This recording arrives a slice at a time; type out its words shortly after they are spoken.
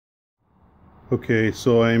Okay,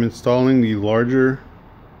 so I am installing the larger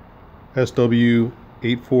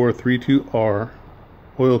SW8432R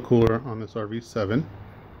oil cooler on this RV7,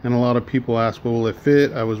 and a lot of people ask, well, will it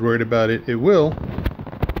fit? I was worried about it. It will,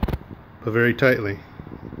 but very tightly.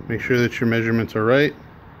 Make sure that your measurements are right.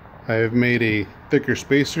 I have made a thicker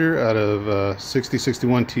spacer out of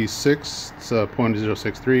 6061 T6. It's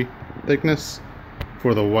 0.063 thickness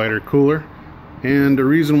for the wider cooler. And the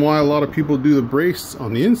reason why a lot of people do the brace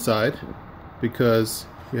on the inside, because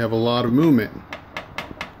you have a lot of movement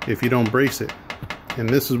if you don't brace it. And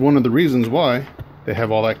this is one of the reasons why they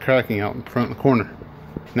have all that cracking out in front of the corner.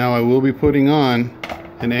 Now I will be putting on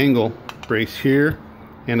an angle brace here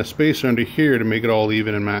and a spacer under here to make it all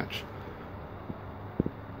even and match.